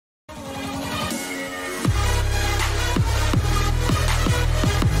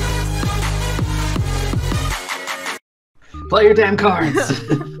Play your damn cards.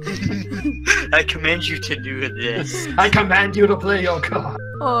 I command you to do this. I command you to play your card.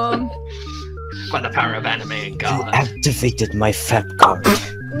 By the power of anime and God. You activated my FAP card.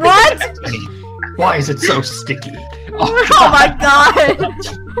 What? Why is it so sticky? Oh my god!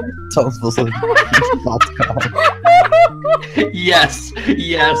 Yes,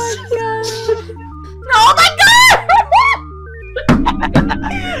 yes. Oh my god! Oh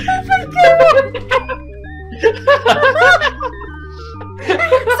my god!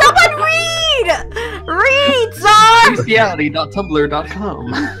 Someone read! Read, sir!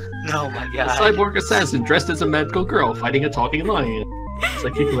 Bestiality.tumblr.com. Oh my A god. cyborg assassin dressed as a magical girl fighting a talking lion.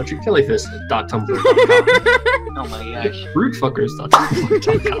 Psychic electric jellyfish.tumblr.com. Oh my gosh.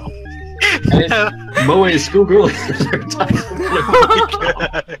 Rootfuckers.tumblr.com. And Moe's schoolgirl.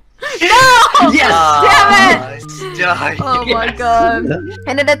 No! Yes! Damn it! Die. Oh my Yes. god.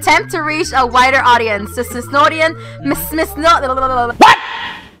 In an attempt to reach a wider audience, the Snowdian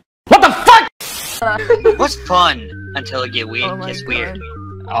What the fuck? What's fun until it gets weird? Oh my Gets weird.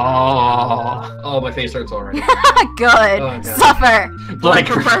 Oh, my face hurts already. Good. Oh, God. Suffer. Black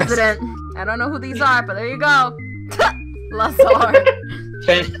for president. I don't know who these are, but there you go. Lazar.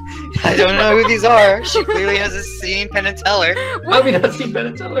 I don't know who these are. She clearly hasn't seen Penn and Teller. I mean, I've seen Ben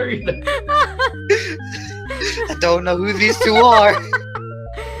and Teller either. I don't know who these two are.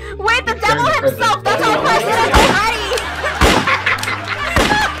 Wait, the devil himself! That's our president already!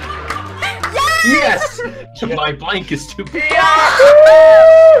 Yes! My blank is too big.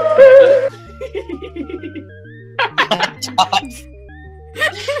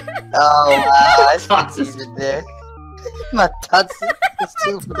 Oh wow, I Tots see is- it there. My tots is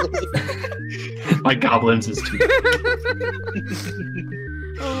too big. My goblins is too big.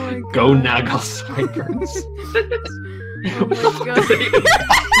 Oh my god. Go Naga Cypress. Oh my god.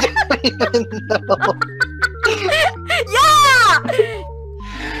 Yeah!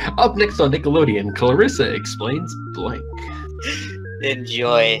 Up next on Nickelodeon, Clarissa explains blank.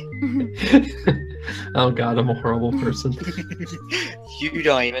 Enjoy. Oh god, I'm a horrible person. You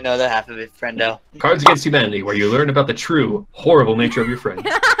don't even know the half of it, friendo. Cards Against Humanity, where you learn about the true, horrible nature of your friends.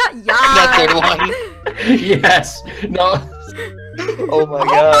 Yeah! That third one. Yes! No! Oh my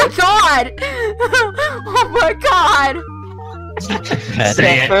Oh god. my god! Oh my god!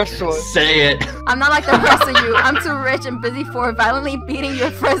 Say it! First one. Say it! I'm not like the rest of you. I'm too rich and busy for violently beating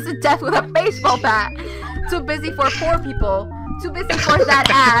your friends to death with a baseball bat. Too busy for poor people. Too busy for that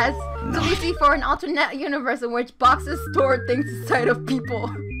ass. Too busy for an alternate universe in which boxes store things inside of people.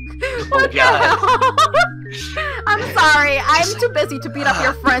 What the God. hell? I'm sorry. I'm too busy to beat up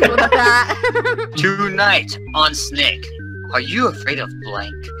your friends with a bat. Tonight on Snake. Are you afraid of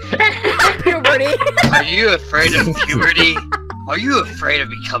blank? Puberty. Are you afraid of puberty? Are you afraid of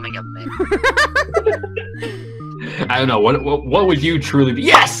becoming a man? I don't know, what would you truly be?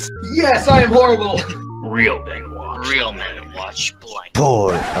 Yes! Yes, I am horrible! Real men watch. Real men watch blank.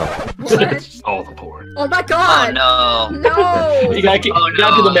 Poor. Oh. What? All the porn. Oh my Oh god. no. No. You gotta, Oh, you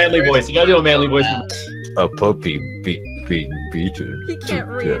gotta do no. the manly voice. You gotta do a manly voice. A puppy beaten. He can't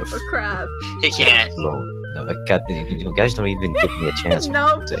read for crap. He can't. No, I got, you guys don't even give me a chance.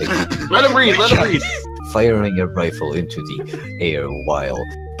 No. to- Let him read, let him read. Firing a rifle into the air while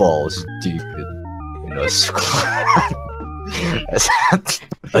balls deep in a skull.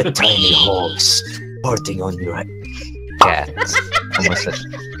 A tiny horse farting on your cat. Almost said,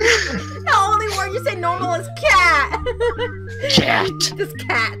 The only word you say normal is cat. Cat. Just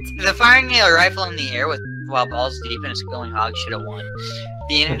cat. The firing a rifle in the air while balls deep in a glowing hog should have won.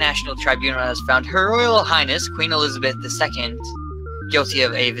 The International Tribunal has found Her Royal Highness Queen Elizabeth II guilty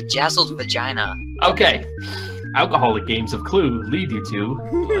of a bedazzled vagina. Okay. Alcoholic games of Clue lead you to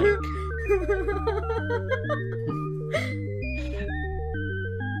blank.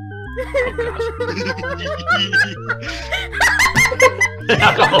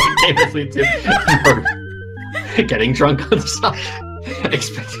 Alcoholic games lead to getting drunk on the side.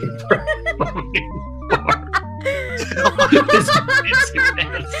 Expecting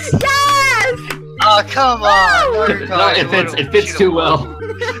Yes! Oh, come on! No, No, retards. it fits too well.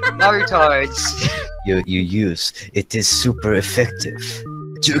 No retards. you use it is super effective.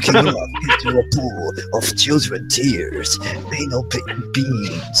 Jerking off into a pool of children tears, anal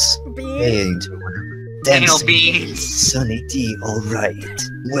beans, Beans. and whatever. Anal Dancing, beans. Sunny D, alright.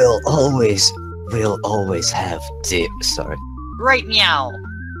 We'll always have sorry. Right meow.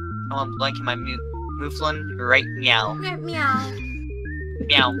 Oh, I'm blanking my Mouflon. Right meow. Meow.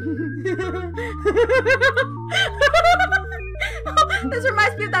 Meow. This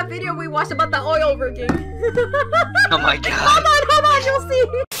reminds me of that video we watched about the oil rigging. Oh my god. Hold on, you'll see.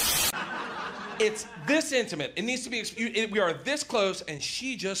 It's this intimate. It needs to be. We are this close, and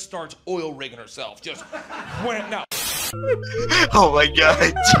she just starts oil rigging herself. Just when now. Oh my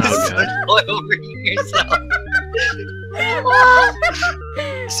god! Just God. oil rigging yourself.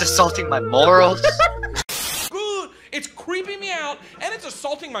 It's assaulting my morals. Good. It's creeping me out, and it's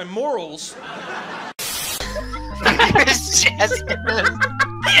assaulting my morals. Yes. Yes, I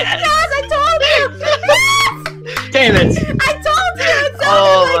told you. Damn it! I told you. It sounded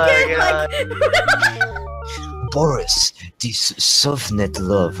Oh like my it. god. Boris, this softnet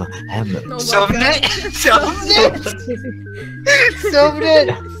love hammer. Oh my Sovnet? God. Sovnet? Sovnet.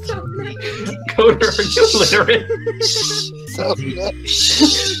 Coder, are you illiterate?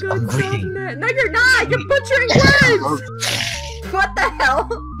 Shh, Good I'm reading. Sovnet. No, you're not. You're butchering words. What the hell?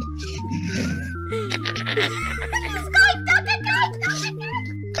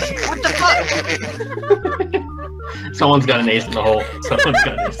 What the fuck? Someone's got an ace in the hole. Someone's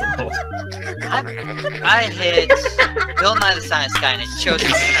got an ace in the hole. I hit Bill Nye the Science Guy and it chose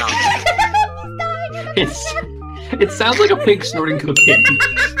something else. It sounds like a pig snorting cocaine.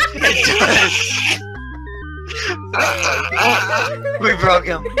 It does. We broke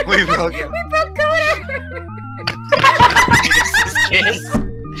him. We broke him. We broke Coder. Kiss.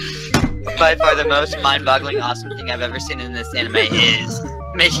 By far the most mind-boggling awesome thing I've ever seen in this anime is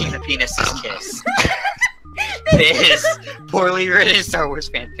making the penises kiss. His poorly written Star Wars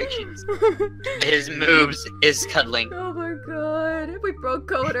fanfictions. His moves is cuddling. Oh my god. We broke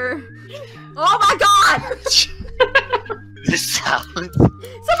Coder. Oh my god. The sound.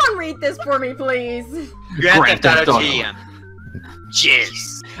 Someone read this for me, please. Grand Theft Auto Auto. GM.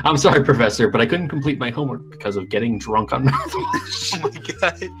 Jizz. I'm sorry, Professor, but I couldn't complete my homework because of getting drunk on mouthwash. Oh my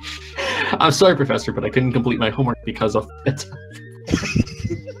god. I'm sorry, Professor, but I couldn't complete my homework because of it.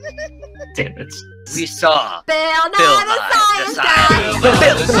 Damn it. We saw Bill Bill Nye the Nye the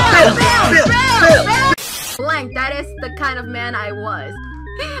Science Science Guy. Blank, that is the kind of man I was.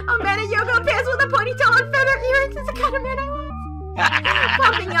 A man in yoga pants with a ponytail and feather earrings is the kind of man I was.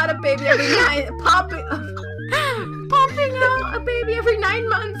 Pumping out a baby every every 9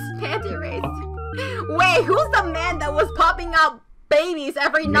 months. Panty raised. Wait, who's the man that was popping out babies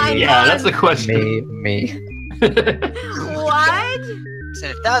every 9 months? Yeah, that's the question. Me. What? in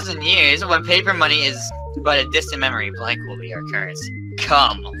 1,000 years, when paper money is but a distant memory, blank will be our currency.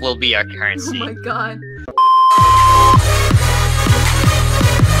 Come will be our Oh currency. my god.